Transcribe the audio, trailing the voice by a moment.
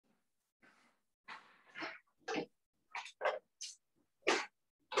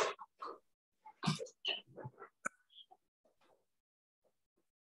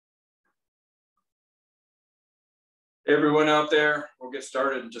Everyone out there, we'll get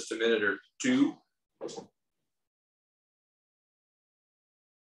started in just a minute or two.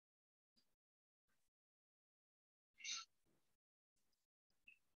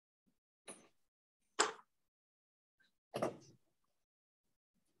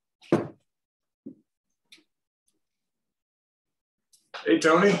 Hey,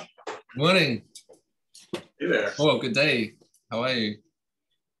 Tony. Morning. Hey there. Oh, good day. How are you?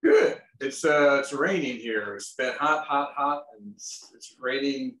 Good. It's raining here. It's been hot, and it's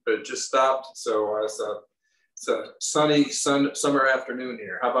raining, but it just stopped. So it's a sunny summer afternoon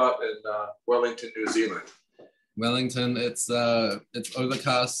here. How about in Wellington, New Zealand? Wellington, it's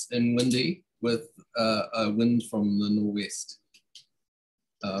overcast and windy with a wind from the northwest.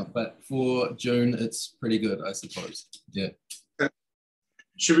 But for June, it's pretty good, I suppose. Yeah.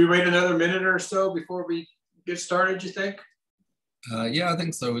 Should we wait another minute or so before we get started, you think? Yeah, I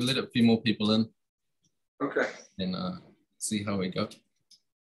think so. We let a few more people in. Okay. And see how we go.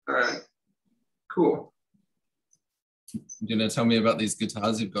 All right. Cool. You know, tell me about these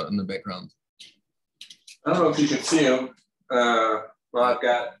guitars you've got in the background. I don't know if you can see them. Well, I've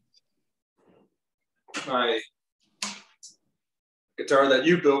got my guitar that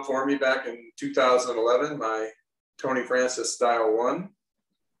you built for me back in 2011, my Tony Francis Style 1,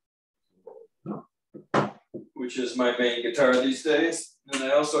 which is my main guitar these days. And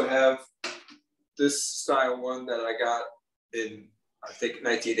I also have this Style 1 that I got in, I think,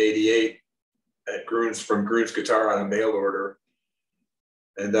 1988 at from Gruhn's Guitar on a mail order.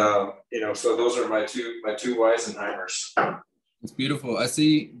 And so those are my two Weisenheimers. It's beautiful. I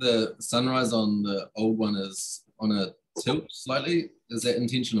see the sunrise on the old one is on a tilt slightly. Is that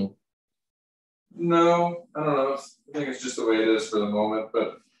intentional? No, I don't know. I think it's just the way it is for the moment,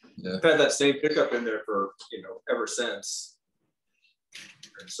 but yeah. I've had that same pickup in there for, ever since.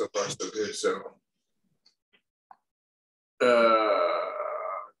 And so far so good. So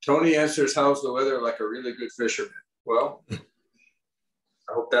Tony answers, how's the weather? Like a really good fisherman. Well, I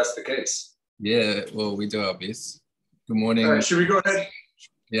hope that's the case. Yeah, well, we do our best. Good morning. All right, should we go ahead?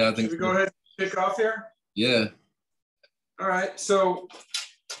 Yeah, I think Should we go ahead and kick off here? Yeah. All right, so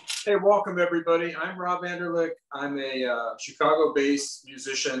hey, welcome everybody. I'm Rob Vanderlick. I'm a Chicago-based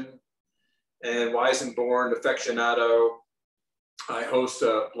musician and Weisenborn aficionado. I host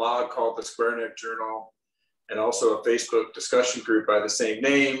a blog called the Square Neck Journal and also a Facebook discussion group by the same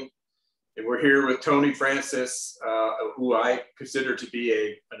name. And we're here with Tony Francis, who I consider to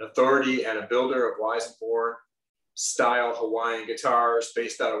be an authority and a builder of Weisenborn style Hawaiian guitars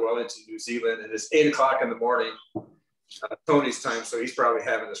based out of Wellington, New Zealand. And it's 8 o'clock in the morning, Tony's time, so he's probably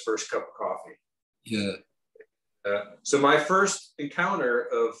having his first cup of coffee. Yeah. So my first encounter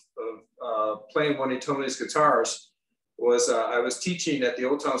of playing one of Tony's guitars was I was teaching at the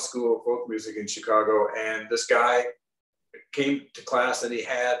Old Town School of Folk Music in Chicago, and this guy came to class and he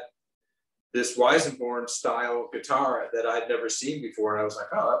had this Weisenborn style guitar that I'd never seen before. And I was like,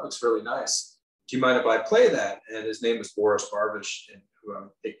 oh, that looks really nice. Do you mind if I play that? And his name is Boris Barbish, who I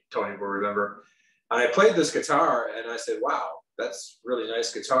think Tony will remember. And I played this guitar and I said, wow, that's a really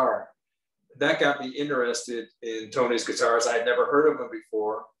nice guitar. That got me interested in Tony's guitars. I had never heard of them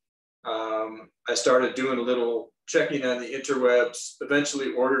before. I started doing a little checking on the interwebs,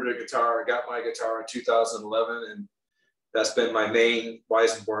 eventually ordered a guitar. I got my guitar in 2011, and that's been my main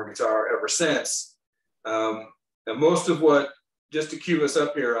Weisenborn guitar ever since. And most of just to cue us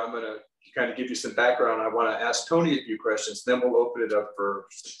up here, I'm going to kind of give you some background. I want to ask Tony a few questions, then we'll open it up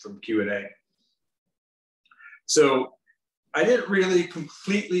from Q&A. So I didn't really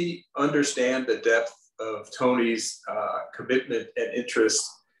completely understand the depth of Tony's commitment and interest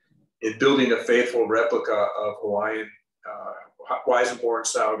in building a faithful replica of Hawaiian Weisenborn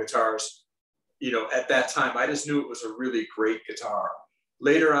style guitars. At that time, I just knew it was a really great guitar.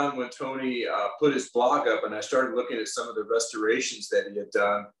 Later on, when Tony put his blog up and I started looking at some of the restorations that he had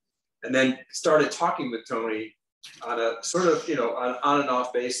done, and then started talking with Tony on a sort of, on and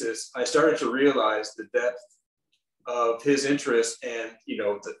off basis, I started to realize the depth of his interest and,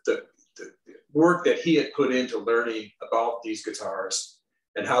 the work that he had put into learning about these guitars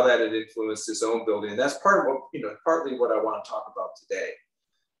and how that had influenced his own building. And that's partly what I want to talk about today.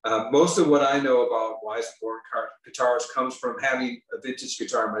 Most of what I know about Weisenborn guitars comes from having a vintage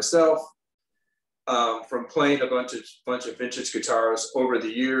guitar myself, from playing a bunch of vintage guitars over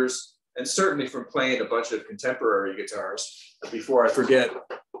the years, and certainly from playing a bunch of contemporary guitars, before I forget.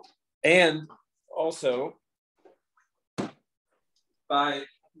 And also by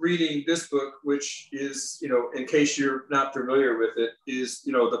reading this book, which is, in case you're not familiar with it, is,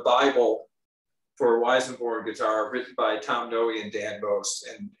 the Bible for Weisenborn guitar, written by Tom Noe and Dan Most,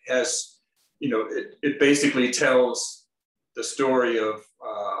 and has, it basically tells the story of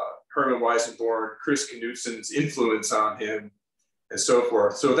Herman Weisenborn, Chris Knutson's influence on him, and so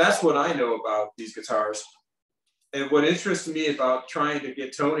forth. So that's what I know about these guitars. And what interests me about trying to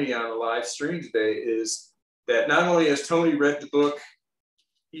get Tony on a live stream today is that not only has Tony read the book,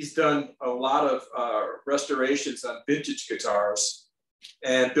 he's done a lot of restorations on vintage guitars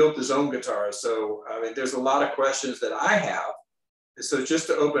and built his own guitars. So, I mean, there's a lot of questions that I have. And so just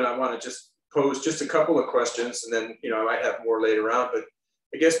to open, I want to just pose just a couple of questions, and then, I might have more later on. But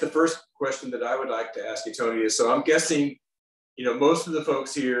I guess the first question that I would like to ask you, Tony, is, so I'm guessing, most of the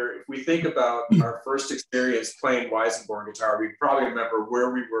folks here, if we think about our first experience playing Weisenborn guitar, we probably remember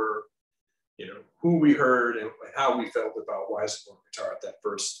where we were, who we heard, and how we felt about Weisenborn guitar at that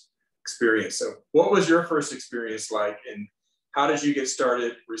first experience. So what was your first experience like, and how did you get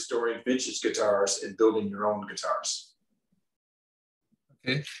started restoring vintage guitars and building your own guitars?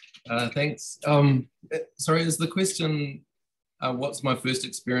 Okay, thanks. Sorry, is the question, what's my first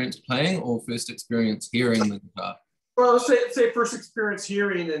experience playing or first experience hearing the guitar? Well, say first experience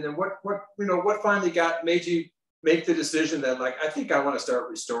hearing, and then what finally made you make the decision that, like, I think I want to start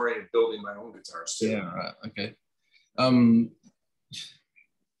restoring and building my own guitars too. Yeah, right, okay.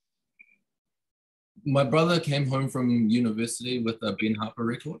 My brother came home from university with a Ben Harper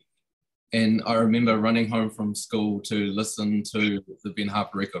record, and I remember running home from school to listen to the Ben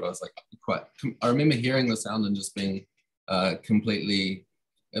Harper record. I was like, I remember hearing the sound and just being completely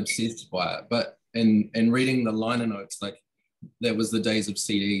obsessed by it. But and reading the liner notes, like, that was the days of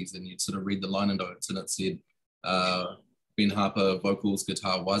CDs, and you'd sort of read the liner notes, and it said Ben Harper vocals,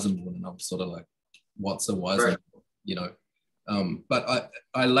 guitar, Weisenborn, and I'm sort of like, what's a Weisenborn? Right. But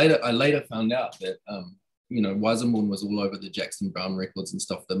I later found out that Weisenborn was all over the Jackson Browne records and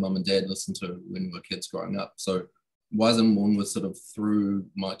stuff that mum and dad listened to when we were kids growing up. So Weisenborn was sort of through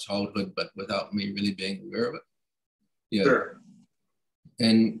my childhood, but without me really being aware of it. Yeah. Sure.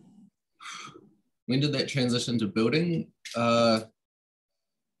 And when did that transition to building?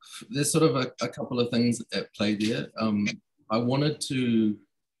 There's sort of a couple of things at play there.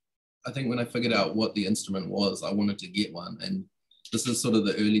 I think when I figured out what the instrument was, I wanted to get one. And this is sort of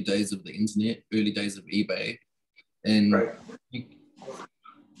the early days of the internet, early days of eBay. And right.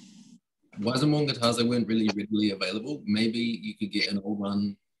 Weisenborn guitars, they weren't really readily available. Maybe you could get an old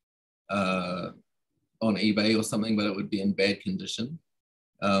one on eBay or something, but it would be in bad condition.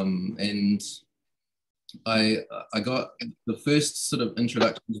 And I got the first sort of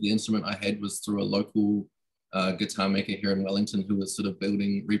introduction to the instrument I had was through a local guitar maker here in Wellington who was sort of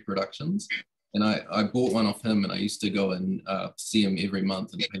building reproductions. And I bought one off him, and I used to go and see him every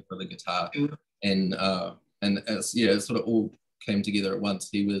month and pay for the guitar. And it sort of all came together at once.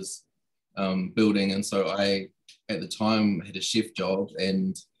 He was building, and so I, at the time, had a chef job,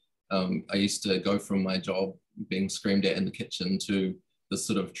 and I used to go from my job being screamed at in the kitchen to this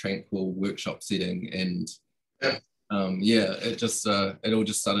sort of tranquil workshop setting, and it all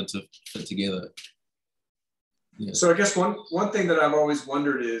just started to fit together. Yeah. So I guess one thing that I've always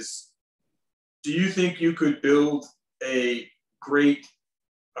wondered is, do you think you could build a great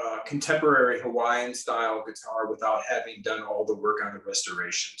contemporary Hawaiian style guitar without having done all the work on the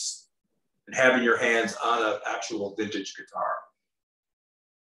restorations and having your hands on an actual vintage guitar?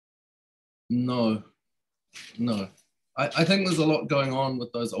 No. I think there's a lot going on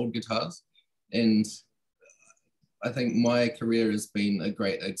with those old guitars, and I think my career has been a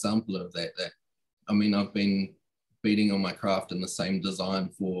great example of that. I mean, I've been beating on my craft in the same design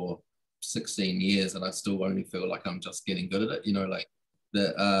for 16 years, and I still only feel like I'm just getting good at it. Like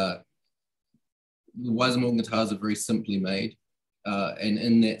the Weisenborn guitars are very simply made, and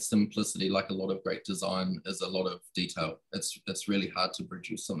in that simplicity, like a lot of great design, is a lot of detail. It's really hard to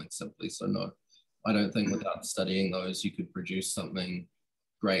produce something simply. So no, I don't think without studying those you could produce something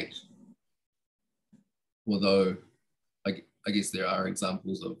great. Although I guess there are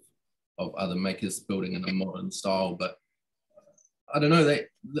examples of other makers building in a modern style, but I don't know,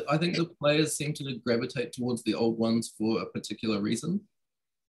 I think the players seem to gravitate towards the old ones for a particular reason.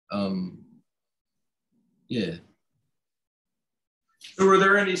 Yeah. So were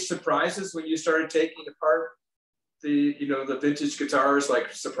there any surprises when you started taking apart the vintage guitars,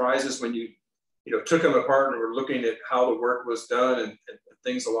 like surprises when you took them apart and were looking at how the work was done and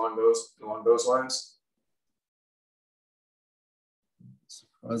things along those lines?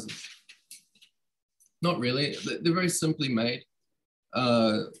 Surprises? Not really. They're very simply made.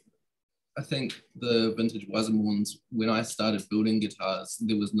 I think the vintage Weisenborns, when I started building guitars,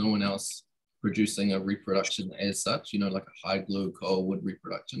 there was no one else producing a reproduction as such, like a high glue coil wood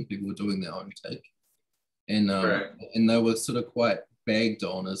reproduction. People were doing their own take. And right. And they were sort of quite bagged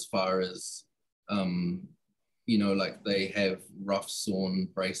on as far as, you know, like they have rough sawn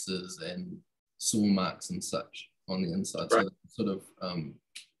braces and saw marks and such on the inside. Right. So sort of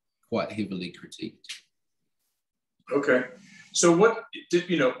quite heavily critiqued. Okay. So what did,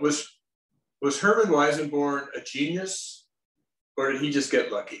 you know, was Herman Weisenborn a genius, or did he just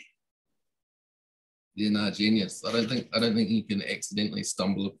get lucky? Yeah, no, genius. I don't think you can accidentally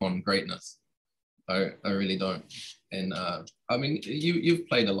stumble upon greatness. I really don't. And I mean, you've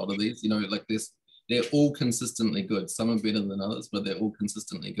played a lot of these, you know, like this, they're all consistently good. Some are better than others, but they're all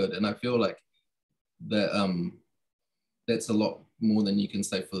consistently good. And I feel like that that's a lot more than you can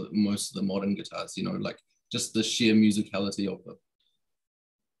say for most of the modern guitars, you know, like just the sheer musicality of them.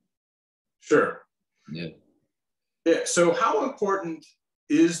 Sure. Yeah. Yeah. So how important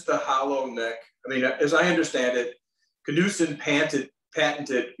is the hollow neck? I mean, as I understand it, Knudsen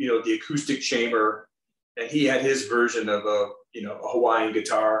patented, you know, the acoustic chamber, and he had his version of a Hawaiian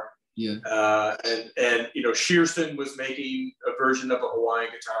guitar. Yeah. And you know, Shearson was making a version of a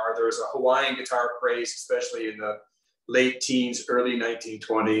Hawaiian guitar. There was a Hawaiian guitar craze, especially in the late teens, early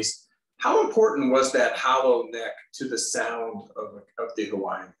 1920s. How important was that hollow neck to the sound of the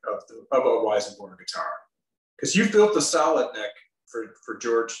Hawaiian of a Weisenborn guitar? Because you built the solid neck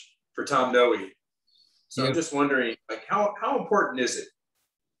for Tom Noe. So yeah. I'm just wondering, like, how important is it?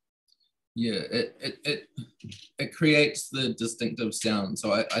 Yeah, it creates the distinctive sound.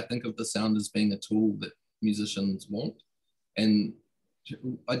 So I think of the sound as being a tool that musicians want. And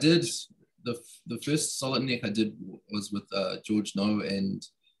I did the first solid neck I did was with George Noe, and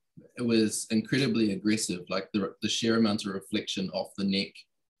it was incredibly aggressive. Like the sheer amount of reflection off the neck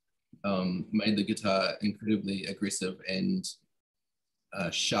made the guitar incredibly aggressive and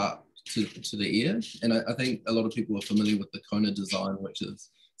sharp to the ear. And I think a lot of people are familiar with the Kona design, which is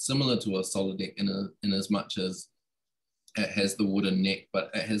similar to a solid neck in as much as it has the wooden neck,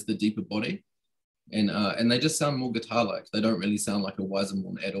 but it has the deeper body. And they just sound more guitar-like. They don't really sound like a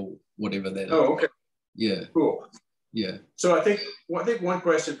Weisenborn at all, whatever that is. Oh, okay. Yeah. Cool. Yeah. So I think one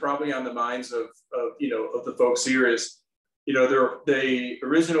question probably on the minds of the folks here is, you know, the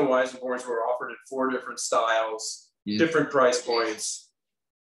original Weisenborns were offered in 4 different styles, yeah, different price points.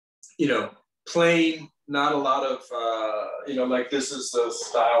 You know, plain, not a lot of like this is the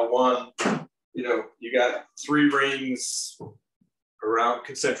style 1. You know, you got 3 rings around,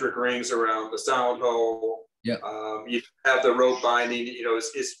 concentric rings around the sound hole. Yeah. You have the rope binding. You know,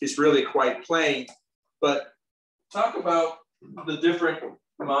 it's really quite plain. But talk about the different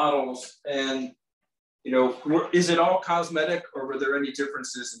models, and you know, is it all cosmetic, or were there any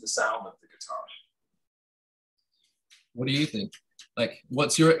differences in the sound of the guitar? What do you think? Like,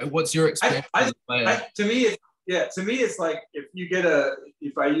 what's your experience? To me, it's like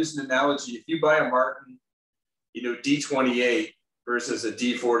if I use an analogy, if you buy a Martin, you know, D28 versus a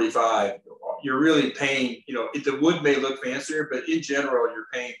D45, you're really paying, you know, the wood may look fancier, but in general, you're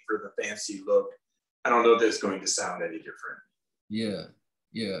paying for the fancy look. I don't know that it's going to sound any different. Yeah.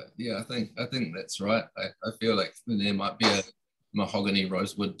 I think that's right. I feel like there might be a mahogany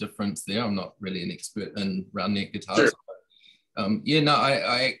rosewood difference there. I'm not really an expert in round neck guitars. Sure.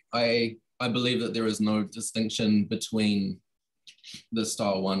 I believe that there is no distinction between the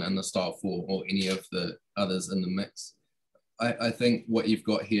style 1 and the style 4 or any of the others in the mix. I think what you've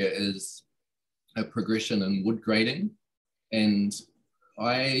got here is a progression in wood grading, and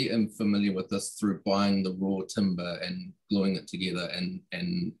I am familiar with this through buying the raw timber and gluing it together and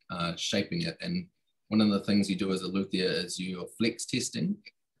shaping it. And one of the things you do as a luthier is you're flex testing.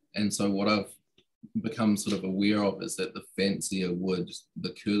 And so what I've become sort of aware of is that the fancier wood,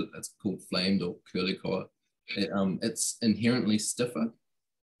 it's called flamed or curly core, it's inherently stiffer.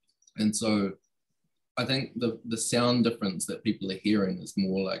 And so I think the sound difference that people are hearing is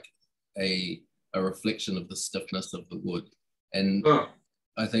more like a reflection of the stiffness of the wood. And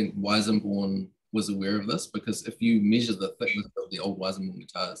I think Weisenborn was aware of this, because if you measure the thickness of the old Weisenborn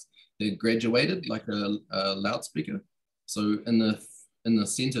guitars, they're graduated like a loudspeaker. So in the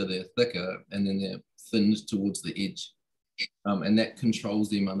center, they're thicker, and then they're thinned towards the edge. And that controls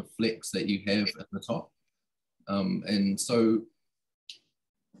the amount of flex that you have at the top. And so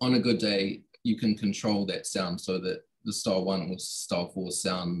on a good day, you can control that sound so that the style 1 or style 4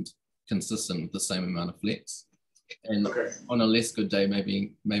 sound consistent with the same amount of flex. And on a less good day,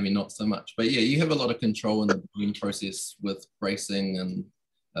 maybe not so much. But yeah, you have a lot of control in the brewing process with bracing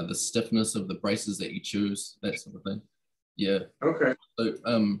and the stiffness of the braces that you choose, that sort of thing. Yeah. Okay. So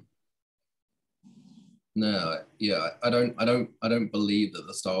no, yeah, I don't believe that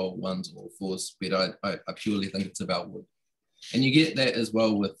the style 1s or 4s better. I purely think it's about wood. And you get that as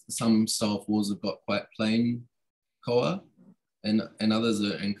well with some style 4s have got quite plain koa, and others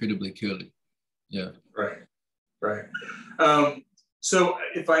are incredibly curly. Yeah. Right. Right. So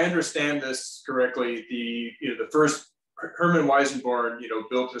if I understand this correctly, the first Herman Weisenborn,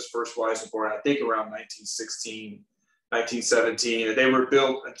 built his first Weisenborn, I think around 1916, 1917, and they were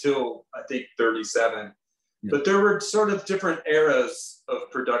built until I think 37. Yeah. But there were sort of different eras of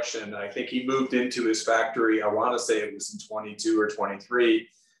production. I think he moved into his factory, I want to say it was in 22 or 23.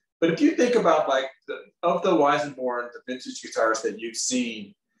 But if you think about of the Weisenborn, the vintage guitars that you've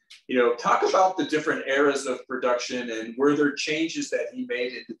seen, talk about the different eras of production, and were there changes that he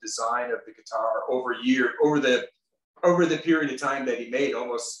made in the design of the guitar over the period of time that he made,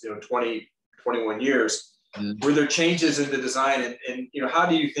 almost 20, 21 years. Mm-hmm. Were there changes in the design, and how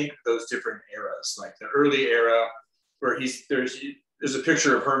do you think of those different eras, like the early era where there's a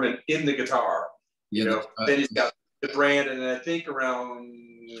picture of Herman in the guitar, then he's got the brand, and I think around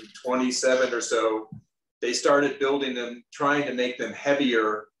 27 or so, they started building them, trying to make them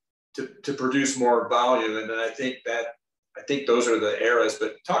heavier to produce more volume. And then I think those are the eras.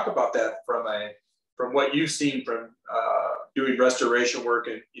 But talk about that from what you've seen from doing restoration work,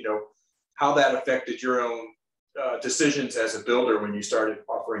 and how that affected your own decisions as a builder when you started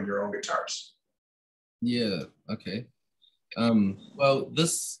offering your own guitars. Yeah. Okay. Well,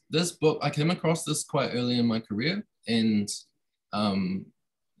 this book, I came across this quite early in my career, and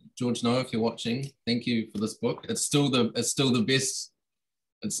George Noah, if you're watching, thank you for this book. It's still the best.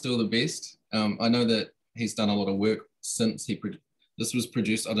 It's still the best. I know that he's done a lot of work since this was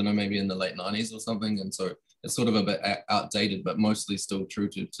produced, I don't know, maybe in the late 90s or something. And so it's sort of a bit outdated, but mostly still true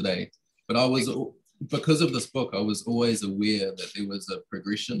to today. But because of this book, I was always aware that there was a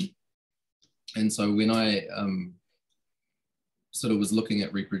progression. And so when I sort of was looking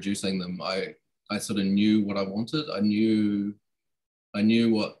at reproducing them, I sort of knew what I wanted. I knew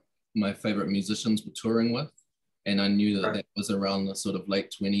what my favorite musicians were touring with. And I knew that was around the sort of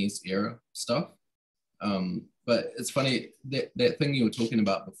late 20s era stuff. But it's funny, that thing you were talking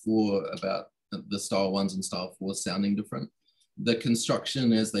about before about the style 1s and style 4s sounding different, the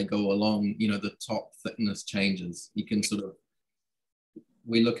construction as they go along, the top thickness changes. You can sort of,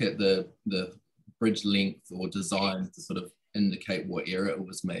 we look at the bridge length or design to sort of indicate what era it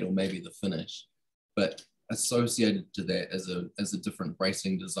was made, or maybe the finish. But associated to that as a different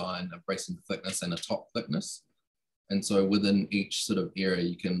bracing design, a bracing thickness and a top thickness. And so within each sort of era,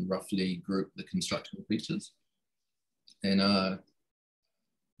 you can roughly group the construction features. And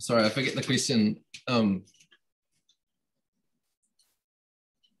sorry, I forget the question.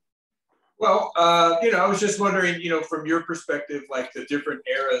 Well, I was just wondering, from your perspective, like the different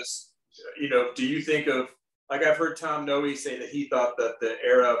eras, do you think of, like I've heard Tom Noe say that he thought that the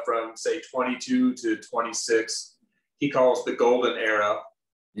era from say 22 to 26, he calls the golden era.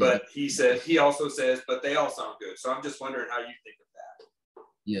 But he also says, but they all sound good. So I'm just wondering how you think of that.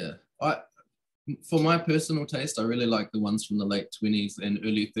 Yeah, for my personal taste, I really like the ones from the late 20s and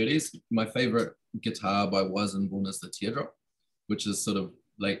early 30s. My favorite guitar by Weisenborn is the Teardrop, which is sort of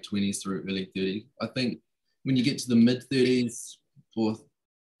late 20s through early 30s. I think when you get to the mid 30s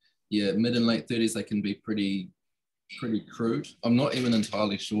mid and late 30s, they can be pretty crude. I'm not even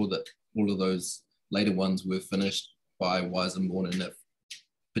entirely sure that all of those later ones were finished by Weisenborn, and if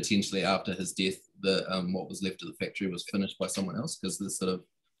potentially after his death, what was left of the factory was finished by someone else, because there's sort of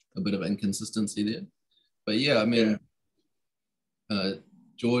a bit of inconsistency there. But yeah, I mean,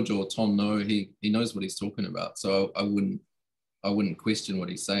 George or Tom Noe, he knows what he's talking about. So I wouldn't question what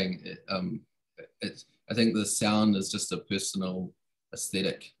he's saying. I think the sound is just a personal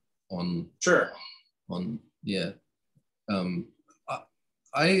aesthetic on. Sure.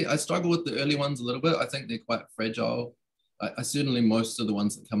 I struggle with the early ones a little bit. I think they're quite fragile. I certainly, most of the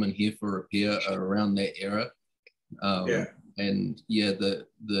ones that come in here for repair are around that era. And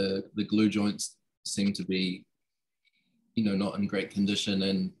the glue joints seem to be, not in great condition,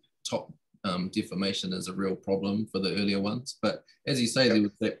 and top deformation is a real problem for the earlier ones. But as you say, there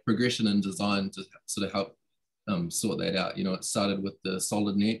was that progression in design to sort of help sort that out. It started with the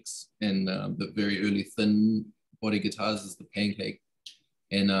solid necks, and the very early thin body guitars is the Pancake,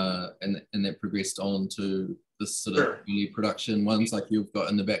 and that progressed on to this sort of early production ones like you've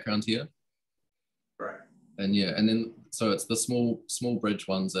got in the background here. Right. And and then so it's the small bridge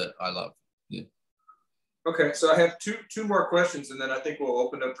ones that I love. Yeah. Okay, so I have two more questions, and then I think we'll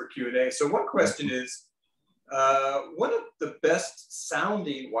open up for Q&A. So one question is, one of the best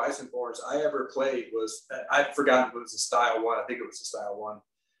sounding Weisenborns I ever played was, I've forgotten if it was a Style 1, I think it was a Style 1,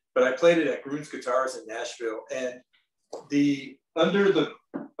 but I played it at Gruhn's Guitars in Nashville, and under the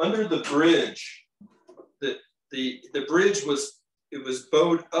bridge, the bridge was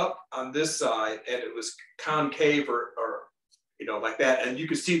bowed up on this side, and it was concave or like that, and you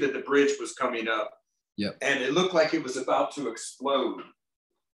could see that the bridge was coming up. Yep. And it looked like it was about to explode.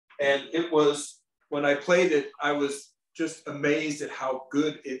 And it was, when I played it, I was just amazed at how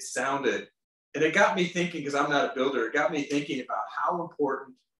good it sounded. And it got me thinking, because I'm not a builder, it got me thinking about how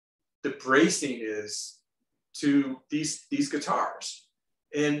important the bracing is to these guitars.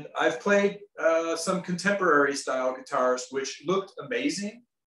 And I've played some contemporary style guitars, which looked amazing.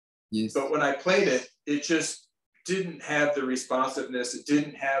 Yes. But when I played it, it just didn't have the responsiveness. It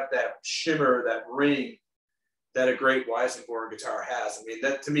didn't have that shimmer, that ring that a great Weissenborn guitar has. I mean,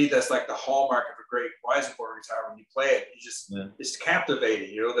 that to me, that's like the hallmark of a great Weissenborn guitar. When you play it, you just, it's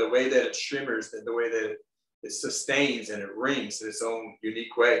captivating, you know, the way that it shimmers and the way that it sustains and it rings in its own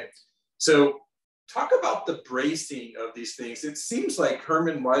unique way. So talk about the bracing of these things. It seems like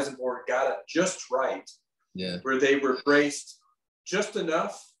Herman Weissenborn got it just right. Yeah. Where they were braced just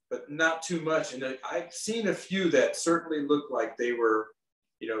enough, but not too much. And I've seen a few that certainly looked like they were,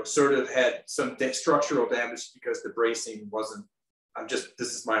 you know, sort of had some structural damage because the bracing wasn't, this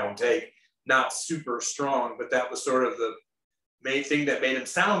is my own take, not super strong, but that was sort of the main thing that made it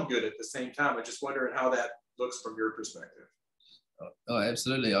sound good at the same time. I'm just wondering how that looks from your perspective. Oh,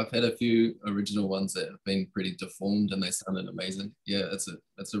 absolutely. I've had a few original ones that have been pretty deformed and they sounded amazing. Yeah,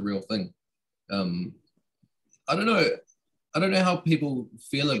 it's a real thing. I don't know how people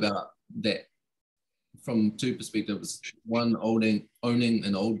feel about that from two perspectives. One, owning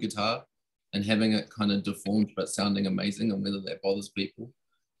an old guitar and having it kind of deformed but sounding amazing, and whether that bothers people.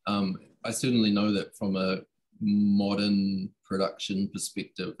 I certainly know that from a modern production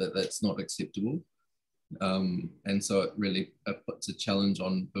perspective that's not acceptable. And so it really puts a challenge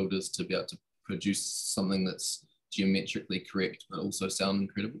on builders to be able to produce something that's geometrically correct but also sound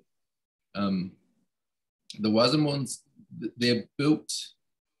incredible. The Weissenborns, they're built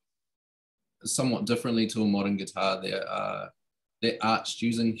somewhat differently to a modern guitar. They're arched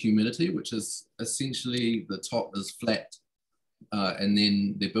using humidity, which is essentially the top is flat, and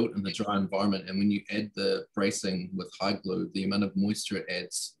then they're built in the dry environment. And when you add the bracing with high glue, the amount of moisture it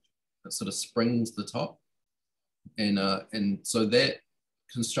adds, it sort of springs the top. And so that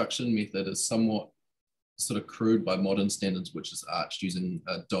construction method is somewhat sort of crude by modern standards, which is arched using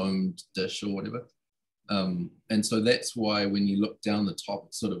a domed dish or whatever. And so that's why when you look down the top,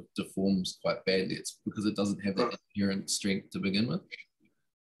 it sort of deforms quite badly. It's because it doesn't have that inherent strength to begin with.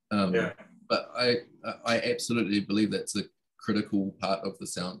 But I absolutely believe that's a critical part of the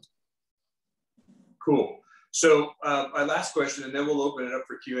sound. Cool. So my last question, and then we'll open it up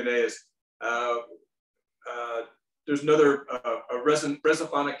for Q&A, is there's another a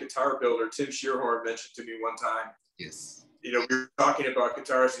resophonic guitar builder, Tim Shearhorn, mentioned to me one time. Yes. You know, we were talking about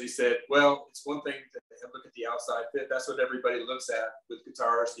guitars, and he said, well, it's one thing to look at the outside fit. That's what everybody looks at with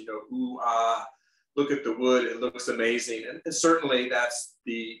guitars. You know, ooh, ah, look at the wood. It looks amazing. And certainly that's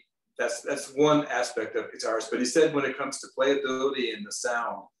one aspect of guitars. But he said when it comes to playability and the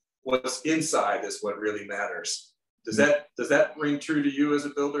sound, what's inside is what really matters. Does that ring true to you as a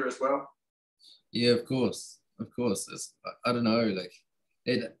builder as well? Yeah, of course. I don't know,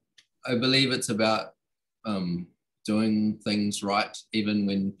 I believe it's about doing things right even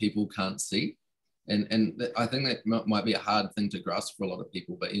when people can't see, and I think that might be a hard thing to grasp for a lot of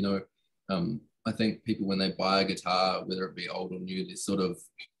people. But you know, I think people, when they buy a guitar, whether it be old or new,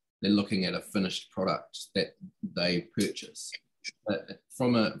 they're looking at a finished product that they purchase. But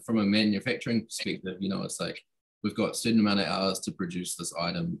from a manufacturing perspective, you know, it's like we've got a certain amount of hours to produce this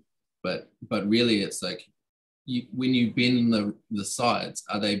item, but really it's like when you bend the sides,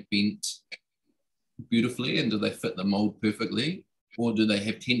 are they bent beautifully and do they fit the mold perfectly, or do they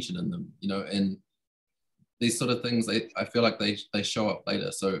have tension in them? You know, and these sort of things, I feel like they show up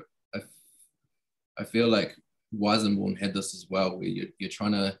later. So I feel like Weissenborn had this as well, where you're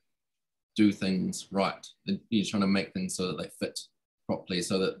trying to do things right. You're trying to make things so that they fit properly,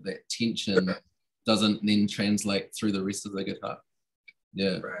 so that tension doesn't then translate through the rest of the guitar.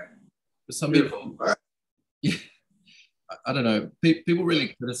 Yeah. Right. But some people, yeah, I don't know. People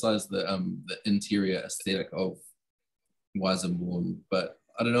really criticize the interior aesthetic of Weissenborn, but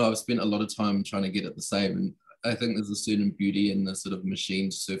I don't know. I've spent a lot of time trying to get it the same, and I think there's a certain beauty in the sort of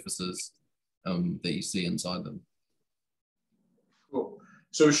machined surfaces that you see inside them. Cool.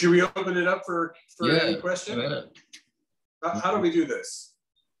 So should we open it up for any questions? How do we do this?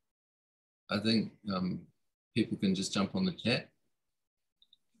 I think people can just jump on the chat.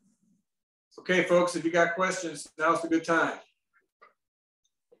 Okay, folks, if you got questions, now's the good time.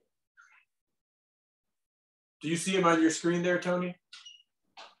 Do you see them on your screen there, Tony?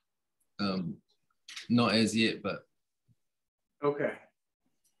 Not as yet, but. Okay.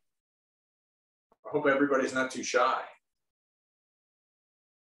 I hope everybody's not too shy.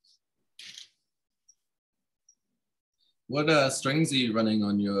 What strings are you running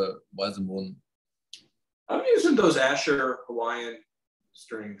on your Weissenborn? I'm using those Asher Hawaiian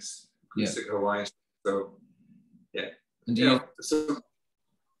strings, acoustic Yeah. Hawaiian. So yeah. And do you so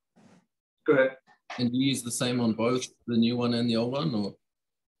go ahead. And do you use the same on both the new one and the old one, or?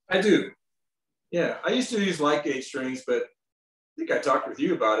 I do. Yeah, I used to use light gauge strings, but I think I talked with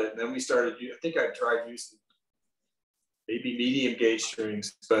you about it, and then we started. I think I tried using maybe medium gauge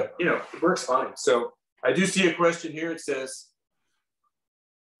strings, but it works fine. So I do see a question here. It says,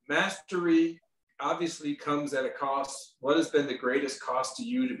 mastery obviously comes at a cost. What has been the greatest cost to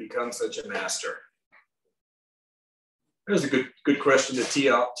you to become such a master? There's a good question to tee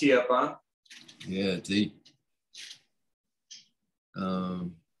up on. Yeah, deep.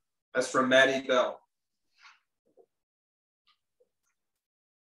 That's from Maddie Bell.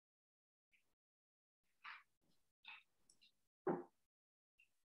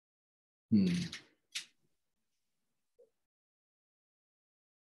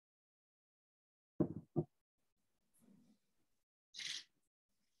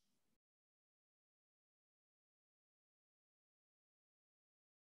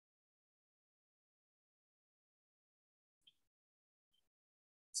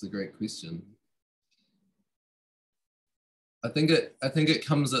 It's a great question. I think it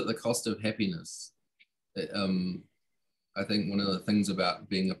comes at the cost of happiness. I think one of the things about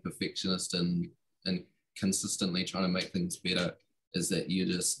being a perfectionist and consistently trying to make things better is that you're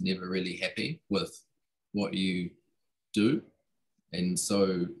just never really happy with what you do. And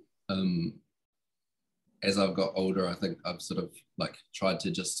so as I've got older, I think I've sort of like tried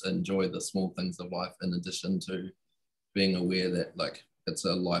to just enjoy the small things of life in addition to being aware that like it's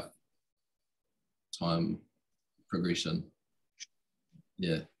a lifetime progression.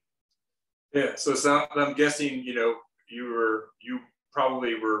 Yeah. Yeah. So I'm guessing, you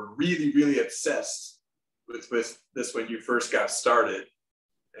probably were really, really obsessed with this when you first got started.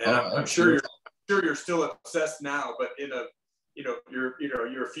 And I'm sure you're still obsessed now, but you're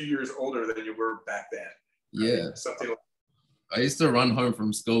a few years older than you were back then. Right? Yeah. Something like I used to run home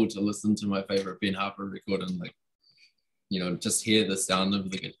from school to listen to my favorite Ben Harper record and like, just hear the sound of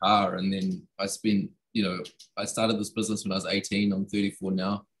the guitar. And then I spent, I started this business when I was 18. I'm 34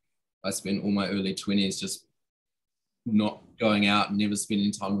 now. I spent all my early 20s just not going out, never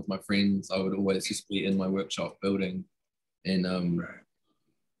spending time with my friends. I would always just be in my workshop building. And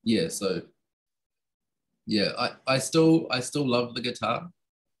yeah, so yeah, I still love the guitar.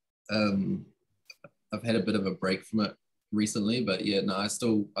 I've had a bit of a break from it recently, but yeah, no, I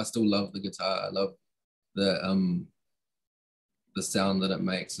still love the guitar. I love the sound that it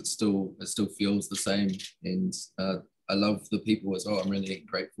makes. It still feels the same, and I love the people as well. I'm really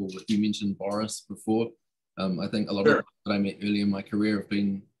grateful that you mentioned Boris before. I think a lot of people that I met early in my career have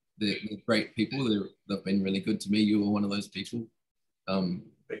been they're great people. They've been really good to me. You were one of those people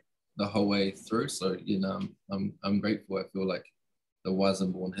the whole way through. So I'm grateful. I feel like the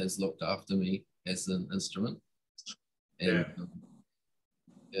Weissenborn has looked after me as an instrument. And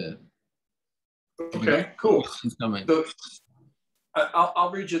yeah. Okay, cool. Coming. So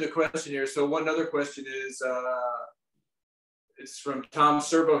I'll read you the question here. So one other question is, it's from Tom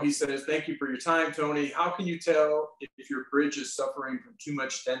Servo. He says, thank you for your time, Tony. How can you tell if your bridge is suffering from too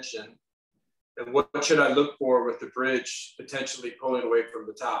much tension? And what should I look for with the bridge potentially pulling away from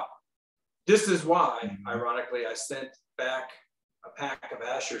the top? This is why, ironically, I sent back a pack of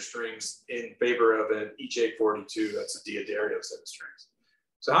Asher strings in favor of an EJ42. That's a D'Addario set of strings.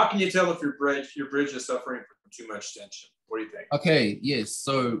 So how can you tell if your bridge is suffering from too much tension? What do you think? Okay, yes.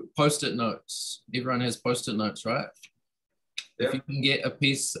 So Post-it notes. Everyone has Post-it notes, right? Yep. If you can get a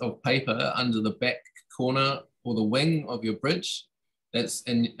piece of paper under the back corner or the wing of your bridge,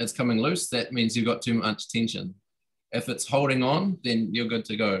 and it's coming loose, that means you've got too much tension. If it's holding on, then you're good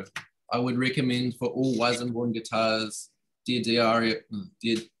to go. I would recommend for all Weissenborn guitars, D'Addario,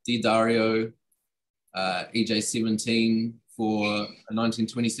 EJ17 for a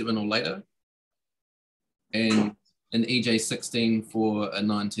 1927 or later, and an EJ16 for a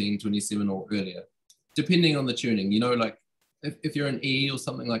 1927 or earlier, depending on the tuning. Like if you're an E or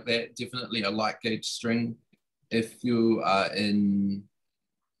something like that, definitely a light gauge string. If you are in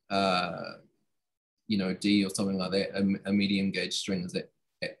D or something like that, a medium gauge string is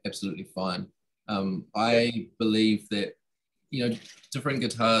absolutely fine. I believe that different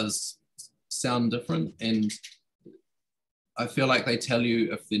guitars sound different, and I feel like they tell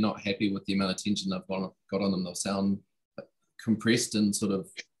you if they're not happy with the amount of tension they've got on them, they'll sound compressed and sort of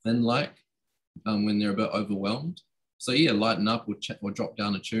thin-like when they're a bit overwhelmed. So yeah, lighten up or drop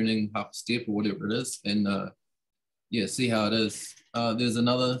down a tuning, half a step or whatever it is, and yeah, see how it is. There's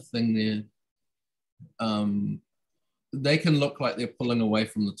another thing there. they can look like they're pulling away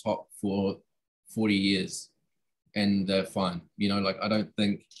from the top for 40 years and they're fine. You know, like I don't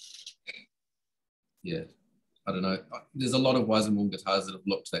think, yeah, I don't know. There's a lot of Weizenborn guitars that have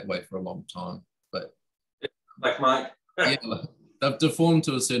looked that way for a long time, but like mine. yeah, like, they've deformed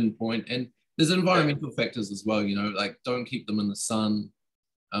to a certain point, and there's environmental factors as well. You know, like don't keep them in the sun.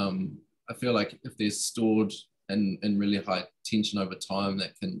 I feel like if they're stored in really high tension over time,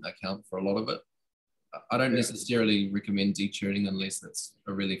 that can account for a lot of it. I don't necessarily recommend detuning unless it's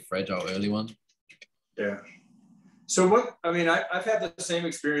a really fragile early one. Yeah. So what, I mean, I've had the same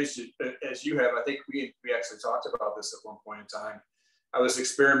experience as you have. I think we actually talked about this at one point in time. I was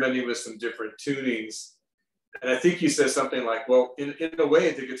experimenting with some different tunings. And I think you said something like, well, in a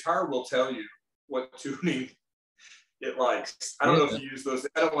way, the guitar will tell you what tuning it likes. I don't know if you use those.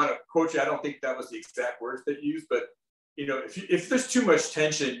 I don't want to quote you. I don't think that was the exact words that you used, but you know, if there's too much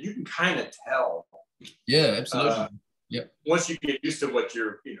tension, you can kind of tell. Yeah, absolutely. Once you get used to what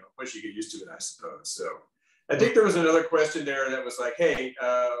once you get used to it, I suppose. So I think there was another question there that was like, hey,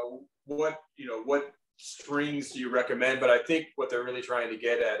 what strings do you recommend? But I think what they're really trying to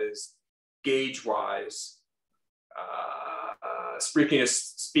get at is gauge wise. Speaking of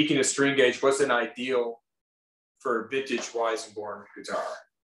string gauge, what's an ideal for vintage Weizenborn guitar?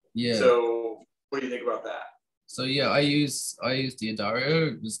 Yeah. So what do you think about that? So yeah, I use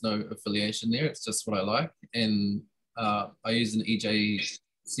D'Addario. There's no affiliation there. It's just what I like. And I use an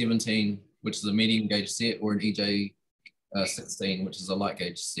EJ17, which is a medium gauge set, or an EJ16, which is a light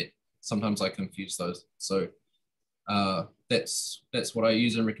gauge set. Sometimes I confuse those. So that's what I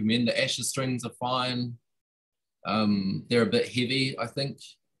use and recommend. The Asher strings are fine. They're a bit heavy, I think,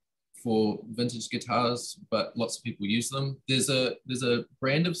 for vintage guitars, but lots of people use them. There's a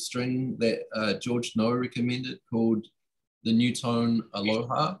brand of string that George Noah recommended called the Newtone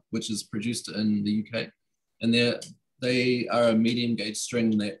Aloha, which is produced in the UK, and they are a medium gauge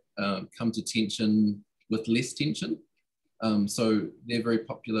string that come to tension with less tension. So they're very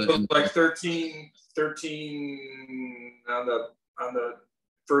popular. So like 13 on the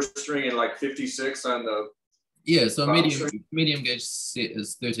first string and like 56 on the so medium gauge set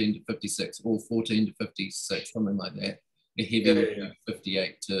is 13 to 56 or 14 to 56, something like that. A heavy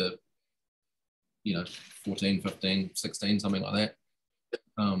 58 to 14, 15, 16, something like that.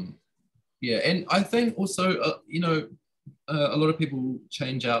 And I think also a lot of people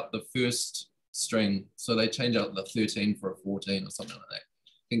change out the first string, so they change out the 13 for a 14 or something like that.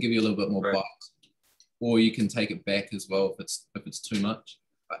 Can give you a little bit more bite, or you can take it back as well if it's too much.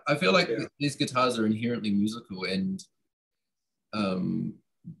 I feel like these guitars are inherently musical, and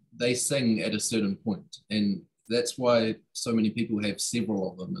they sing at a certain point, and that's why so many people have several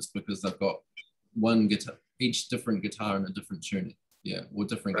of them. Is because they've got one guitar, each different guitar in a different tuning, or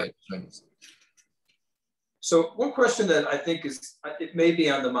different gauge strings. So one question that I think it may be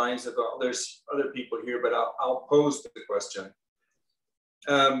on the minds of there's other people here, but I'll pose the question.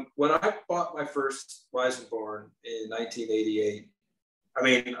 When I bought my first Weizenborn in 1988, I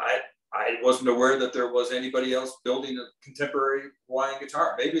mean, I wasn't aware that there was anybody else building a contemporary Hawaiian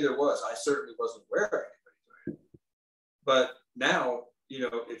guitar. Maybe there was. I certainly wasn't aware of anybody doing it. But now,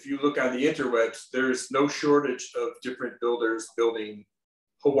 if you look on the interwebs, there's no shortage of different builders building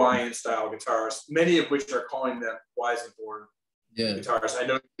Hawaiian style guitars, many of which are calling them Weizenborn guitars.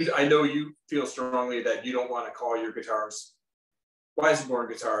 I know you feel strongly that you don't want to call your guitars Weizenborn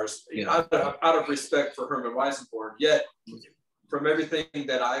guitars out of respect for Herman Weizenborn. Yet, from everything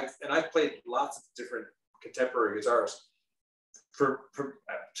that I've played lots of different contemporary guitars. To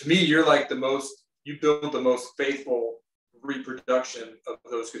me, you're like you build the most faithful reproduction of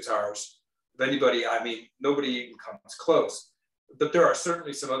those guitars of anybody. I mean, nobody even comes close. But there are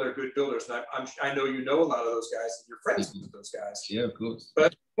certainly some other good builders, and I know you know a lot of those guys, and you're friends with those guys. Yeah, of course.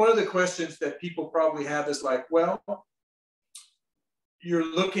 But one of the questions that people probably have is like, well, you're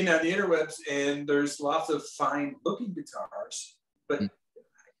looking at the interwebs, and there's lots of fine-looking guitars, but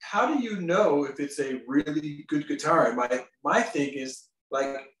how do you know if it's a really good guitar? And my thing is,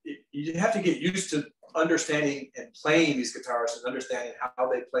 like, you have to get used to understanding and playing these guitars and understanding how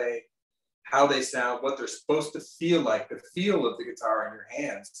they play, how they sound, what they're supposed to feel like. The feel of the guitar in your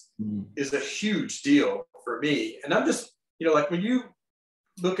hands is a huge deal for me. And I'm just, like when you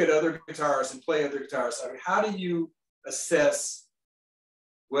look at other guitars and play other guitars, I mean, how do you assess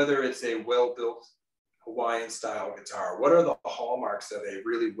whether it's a well-built Hawaiian style guitar? What are the hallmarks of a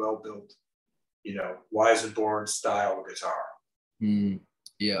really well-built, Weizenborn style guitar?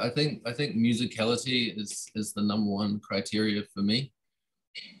 Yeah, I think musicality is the number one criteria for me,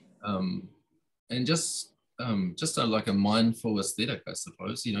 and just like a mindful aesthetic, I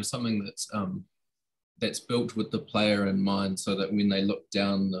suppose. Something that's built with the player in mind, so that when they look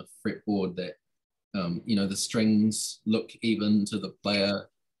down the fretboard, that you know, the strings look even to the player,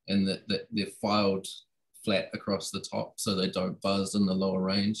 and that they're filed flat across the top so they don't buzz in the lower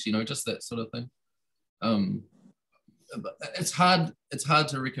range, you know, just that sort of thing. It's hard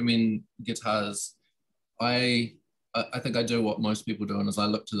to recommend guitars. I think I do what most people do, and is I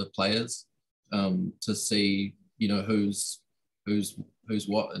look to the players to see, you know, who's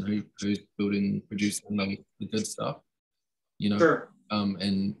what, and who's producing the good stuff, you know. Sure.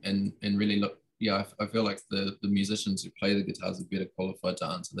 And really look. Yeah, I feel like the musicians who play the guitars are better qualified to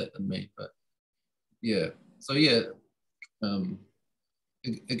answer that than me. But yeah, so yeah,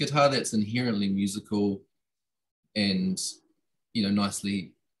 a guitar that's inherently musical and, you know,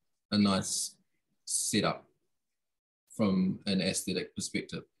 a nice setup from an aesthetic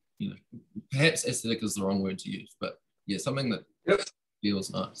perspective. You know, perhaps aesthetic is the wrong word to use, but yeah, something that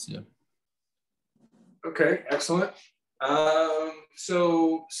feels nice. Yeah. Okay, excellent.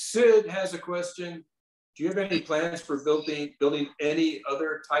 So Sid has a question. Do you have any plans for building any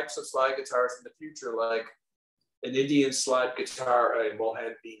other types of slide guitars in the future, like an Indian slide guitar, a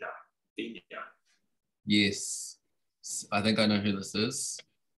Mohan Veena? Yes, I think I know who this is.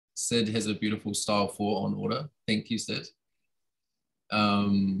 Sid has a beautiful Style 4 on order. Thank you, Sid.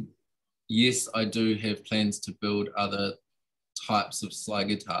 Yes, I do have plans to build other types of slide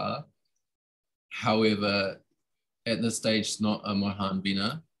guitar. However, at this stage, it's not a Mohan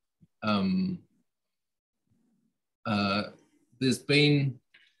Veena. There's been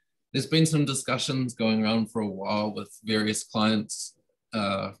some discussions going around for a while with various clients.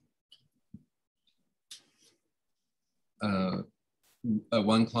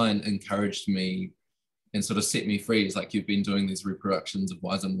 One client encouraged me and sort of set me free. He's like, you've been doing these reproductions of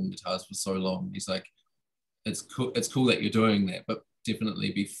Weizenborn guitars for so long. He's like, it's cool that you're doing that, but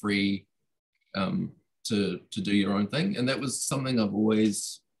definitely be free to do your own thing. And that was something I've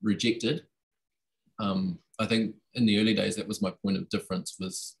always rejected. I think in the early days, that was my point of difference,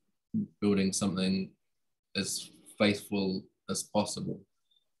 was building something as faithful as possible.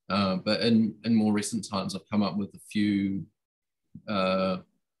 But in more recent times, I've come up with a few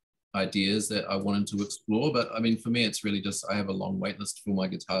ideas that I wanted to explore. But I mean, for me, it's really just, I have a long wait list for my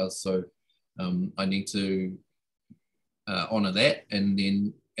guitars. So I need to honor that. And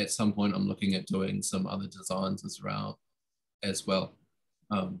then at some point, I'm looking at doing some other designs as well.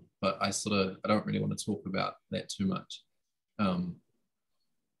 But I don't really want to talk about that too much.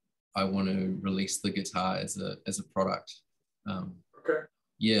 I want to release the guitar as a product. Okay.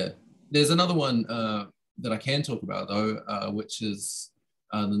 Yeah. There's another one that I can talk about though, which is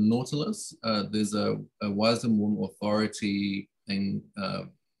the Nautilus. There's a Weizenborn authority and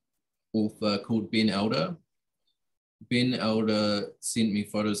author called Ben Elder. Ben Elder sent me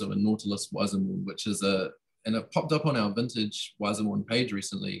photos of a Nautilus Weizenborn, which is and it popped up on our vintage Weizenborn page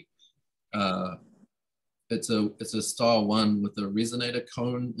recently. It's a Style 1 with a resonator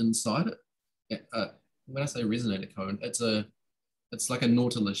cone inside it. When I say resonator cone, it's like a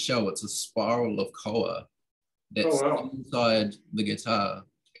Nautilus shell. It's a spiral of koa that's inside the guitar.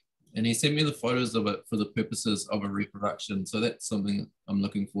 And he sent me the photos of it for the purposes of a reproduction. So that's something I'm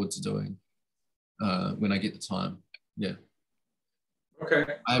looking forward to doing when I get the time. Yeah. Okay.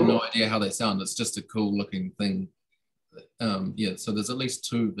 I have no idea how they sound. It's just a cool looking thing. Yeah. So there's at least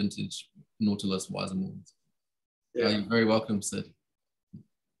 2 vintage Nautilus Weizenborns. Yeah. You're very welcome, Sid.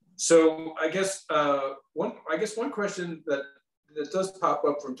 So I guess one question that does pop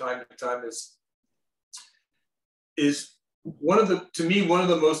up from time to time is one of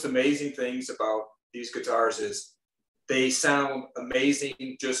the most amazing things about these guitars is they sound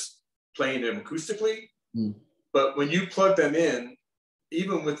amazing just playing them acoustically. But when you plug them in,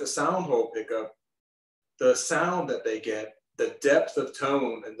 even with the sound hole pickup, the sound that they get, the depth of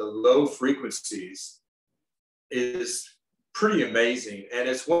tone and the low frequencies is pretty amazing. And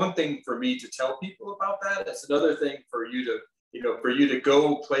it's one thing for me to tell people about that. It's another thing for you to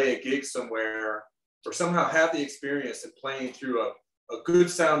go play a gig somewhere or somehow have the experience of playing through a good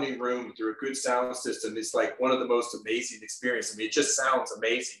sounding room, through a good sound system. It's like one of the most amazing experiences. I mean, it just sounds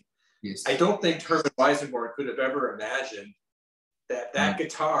amazing. Yes. I don't think Herman Weizenborn could have ever imagined that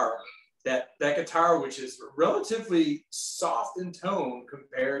guitar, that guitar, which is relatively soft in tone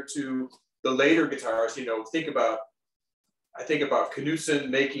compared to the later guitars. You know, I think about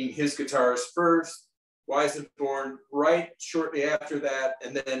Knudsen making his guitars first, Weizenborn right shortly after that,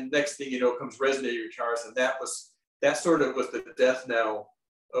 and then next thing you know comes resonator guitars, and that sort of was the death knell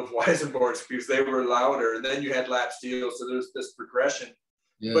of Weizenborns because they were louder, and then you had lap steel, so there's this progression.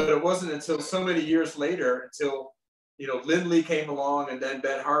 Yeah. But it wasn't until so many years later, until Lindley came along, and then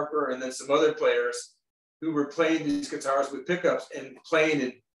Ben Harper, and then some other players who were playing these guitars with pickups and playing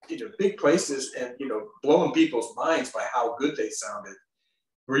in big places and blowing people's minds by how good they sounded.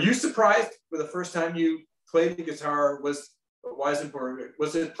 Were you surprised for the first time you played the guitar? Was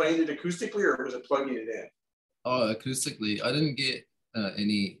it playing it acoustically or was it plugging it in? Oh, acoustically. I didn't get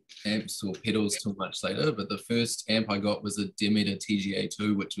any amps or pedals till much later, but the first amp I got was a Demeter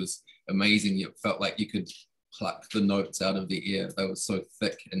TGA2, which was amazing. It felt like you could pluck the notes out of the air. They were so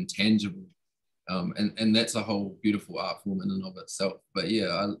thick and tangible. And that's a whole beautiful art form in and of itself. But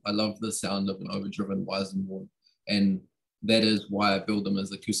yeah, I love the sound of an overdriven Weissenborn. And that is why I build them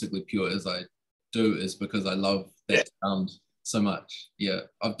as acoustically pure as I do, is because I love that sound so much. Yeah,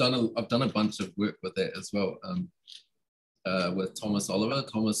 I've done a bunch of work with that as well. With Thomas Oliver.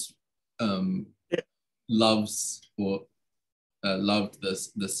 Thomas loves or loved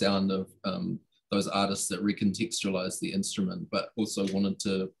the sound of those artists that recontextualized the instrument, but also wanted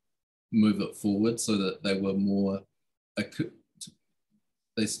to move it forward so that they were more like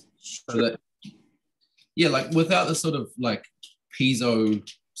without the sort of like piezo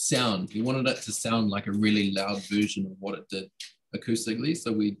sound. He wanted it to sound like a really loud version of what it did acoustically.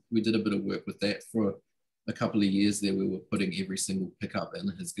 So we did a bit of work with that for a couple of years there. We were putting every single pickup in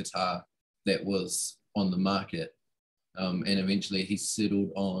his guitar that was on the market. And eventually he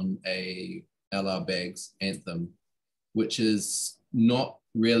settled on a LR Baggs Anthem, which is not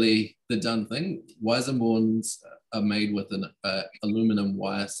really the done thing. Weissenborns are made with an aluminum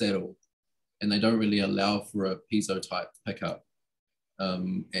wire saddle, and they don't really allow for a piezo type pickup.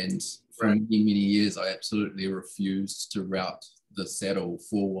 And for many years, I absolutely refused to route the saddle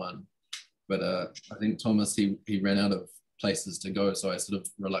for one. But I think Thomas, he ran out of places to go, so I sort of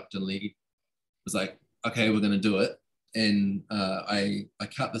reluctantly was like, okay, we're going to do it. And I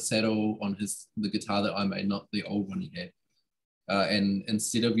cut the saddle on the guitar that I made, not the old one he had. And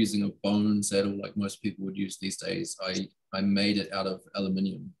instead of using a bone saddle like most people would use these days, I made it out of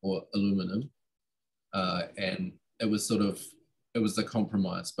aluminum. And it was the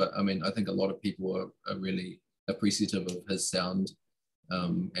compromise. But I mean, I think a lot of people are really appreciative of his sound.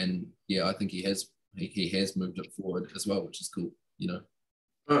 And yeah, I think he has moved it forward as well, which is cool,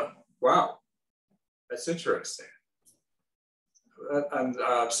 Wow, that's interesting. I'm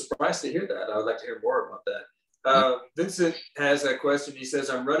surprised to hear that. I would like to hear more about that. Vincent has a question. He says,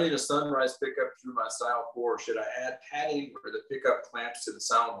 I'm running a Sunrise pickup through my Style 4. Should I add padding or the pickup clamps to the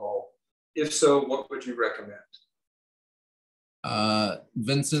sound hole? If so, what would you recommend?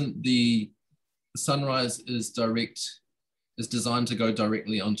 Vincent, the Sunrise is designed to go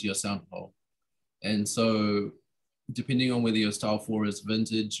directly onto your sound hole. And so depending on whether your Style 4 is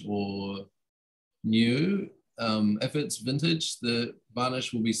vintage or new, if it's vintage, the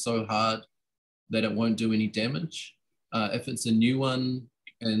varnish will be so hard that it won't do any damage. If it's a new one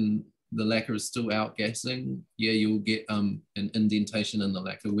and the lacquer is still outgassing, yeah, you'll get an indentation in the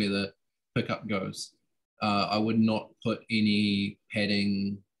lacquer where the pickup goes. I would not put any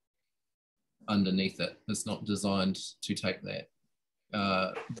padding underneath it. It's not designed to take that.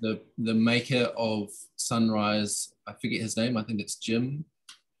 The maker of Sunrise, I forget his name, I think it's Jim.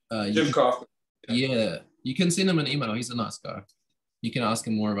 Jim Kaufman. Yeah, you can send him an email. He's a nice guy. You can ask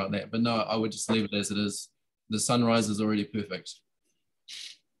him more about that. But no, I would just leave it as it is. The Sunrise is already perfect.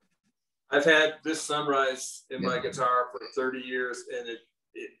 I've had this Sunrise in my guitar for 30 years, and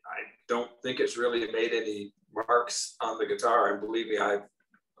I don't think it's really made any marks on the guitar. And believe me, I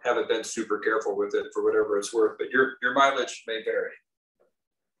haven't been super careful with it for whatever it's worth. But your mileage may vary.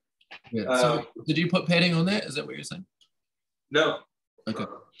 Yeah. So did you put padding on that? Is that what you're saying? No. Okay.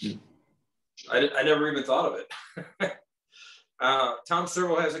 I never even thought of it. Tom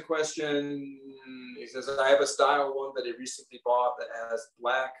Servo has a question. He says, I have a Style 1 that he recently bought that has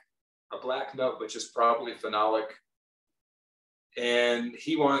a black note, which is probably phenolic. And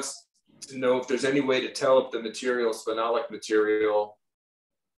he wants to know if there's any way to tell if the material is phenolic material.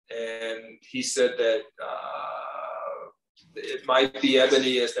 And he said that it might be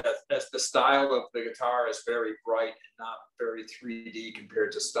ebony, as the style of the guitar is very bright and not very 3D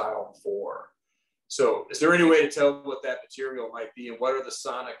compared to Style 4. So is there any way to tell what that material might be, and what are the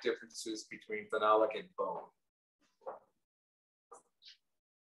sonic differences between phenolic and bone?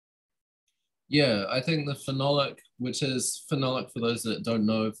 Yeah, I think the phenolic, which is phenolic for those that don't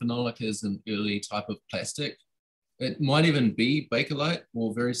know, phenolic is an early type of plastic. It might even be Bakelite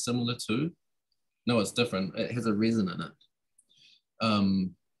or very similar to. No, it's different. It has a resin in it.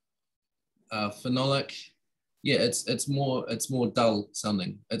 Phenolic, yeah, it's more dull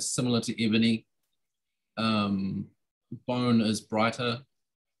sounding. It's similar to ebony. Bone is brighter,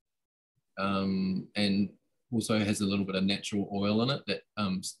 and also has a little bit of natural oil in it that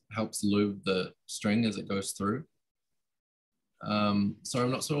helps lube the string as it goes through. So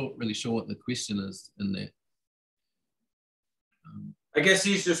I'm not really sure what the question is in there. I guess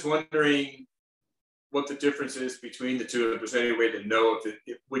he's just wondering what the difference is between the two, if there's any way to know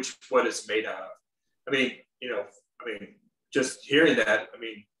what it's made out of. I mean, just hearing that,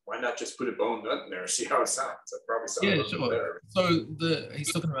 why not just put a bone nut in there and see how it sounds? It probably sounds a little better. So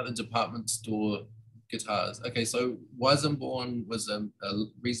he's talking about the department store guitars. Okay, so Weizenborn was a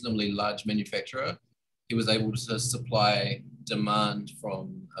reasonably large manufacturer. He was able to supply demand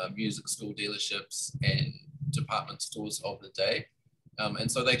from music store dealerships and department stores of the day.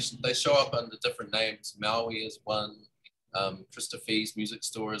 And so they show up under different names. Maui is one, Christopher's Music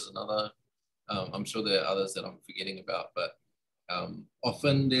Store is another. I'm sure there are others that I'm forgetting about, but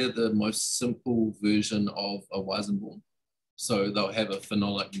often they're the most simple version of a Weizenborn. So they'll have a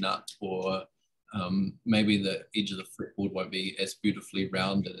phenolic nut, or maybe the edge of the fretboard won't be as beautifully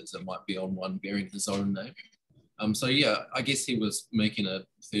rounded as it might be on one bearing his own name. So yeah, I guess he was making a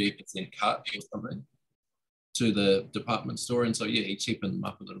 30% cut or something to the department store, and so yeah, he cheapened them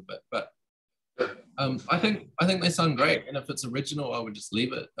up a little bit. But I think they sound great, and if it's original, I would just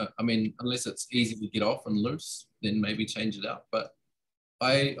leave it. Unless it's easy to get off and loose, then maybe change it out. But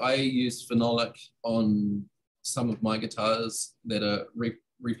I use phenolic on some of my guitars that are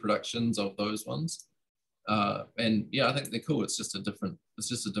reproductions of those ones, and yeah, I think they're cool. It's just a different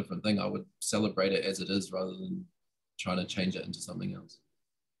thing. I would celebrate it as it is rather than trying to change it into something else.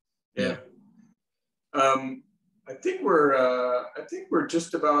 Yeah. I think we're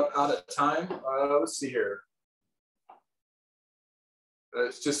just about out of time. Let's see here.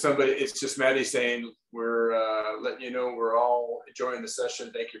 It's just Maddie saying we're letting you know we're all enjoying the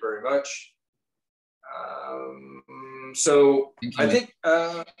session. Thank you very much. So I think,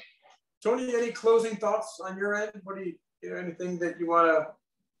 Tony, any closing thoughts on your end? What do you anything that you want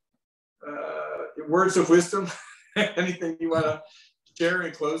to, words of wisdom, anything you want to share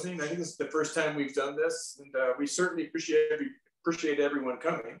in closing? I think this is the first time we've done this, and we certainly appreciate everyone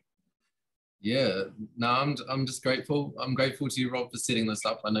coming. Yeah, no, I'm just grateful. I'm grateful to you, Rob, for setting this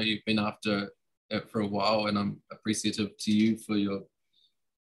up. I know you've been after it for a while, and I'm appreciative to you for your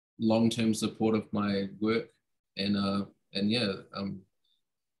long-term support of my work. And yeah,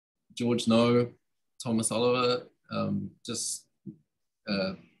 George No, Thomas Oliver, just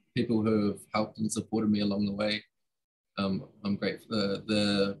people who have helped and supported me along the way. I'm grateful for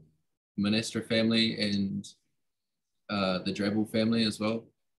the Monestra family and the Drabble family as well.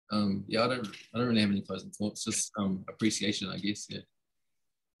 Yeah, I don't really have any closing thoughts. Just appreciation, I guess. Yeah.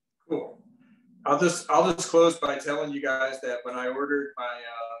 Cool. I'll just close by telling you guys that when I ordered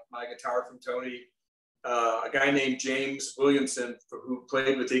my guitar from Tony, a guy named James Williamson, who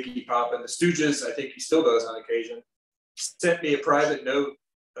played with Iggy Pop and the Stooges, I think he still does on occasion, sent me a private note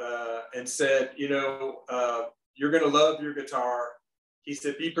and said, you're going to love your guitar. He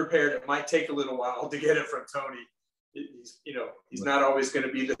said, be prepared. It might take a little while to get it from Tony. He's not always going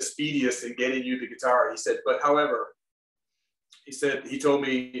to be the speediest in getting you the guitar. He said, but however, he told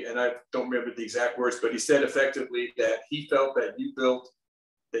me, and I don't remember the exact words, but he said effectively that he felt that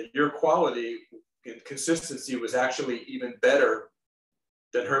that your quality and consistency was actually even better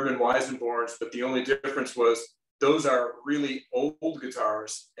than Herman Weizenborn's, but the only difference was those are really old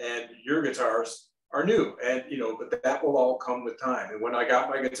guitars and your guitars are new, and but that will all come with time. And when I got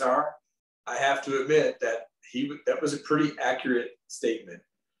my guitar, I have to admit that that was a pretty accurate statement.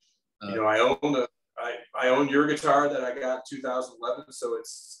 I own your guitar that I got in 2011, so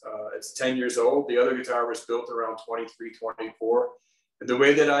it's 10 years old. The other guitar was built around 23, 24. And the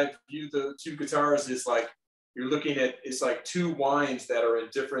way that I view the two guitars is like you're looking at, it's like two wines that are in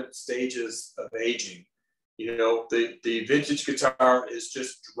different stages of aging. The vintage guitar is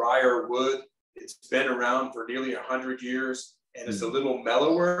just drier wood. It's been around for nearly 100 years and it's a little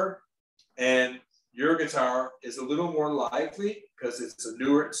mellower. And your guitar is a little more lively because it's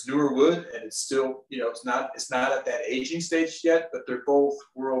newer wood, and it's still, it's not at that aging stage yet, but they're both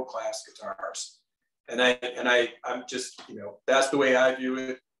world-class guitars. And I'm just, that's the way I view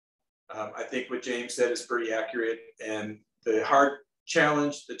it. I think what James said is pretty accurate. And the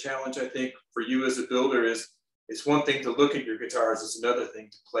challenge I think for you as a builder is, it's one thing to look at your guitars, it's another thing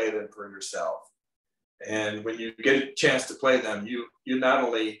to play them for yourself. And when you get a chance to play them, you not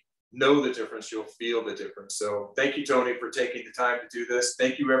only know the difference, you'll feel the difference. So thank you, Tony, for taking the time to do this.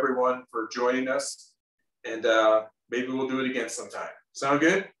 Thank you, everyone, for joining us. And maybe we'll do it again sometime. Sound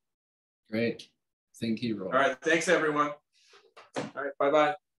good? Great. Thank you, Rob. All right. Thanks, everyone. All right.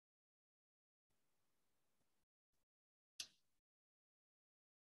 Bye-bye.